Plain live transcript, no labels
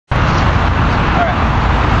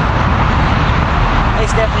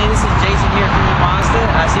Stephanie, this is Jason here from the Mazda.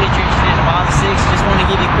 I see that you're interested in the Mazda 6. Just want to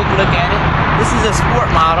give you a quick look at it. This is a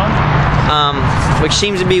sport model, which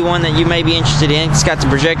seems to be one that you may be interested in. It's got the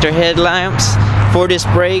projector headlamps,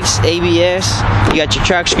 4-disc brakes, ABS. You got your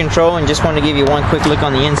traction control, and just want to give you one quick look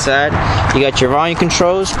on the inside. You got your volume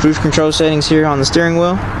controls, cruise control settings here on the steering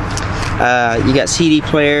wheel. You got CD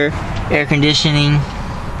player, air conditioning,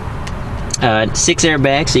 6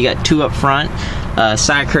 airbags. So you got 2 up front.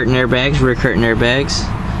 Side curtain airbags, rear curtain airbags,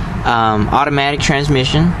 automatic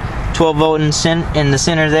transmission, 12 volt in the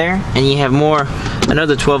center there, and you have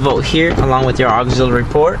another 12 volt here along with your auxiliary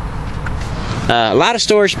port. A lot of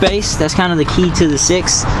storage space. That's kind of the key to the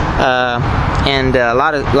 6, and a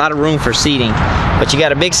lot of room for seating. But you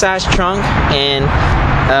got a big size trunk, and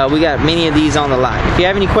we got many of these on the lot. If you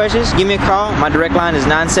have any questions, give me a call. My direct line is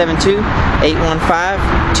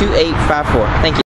 972-815-2854. Thank you.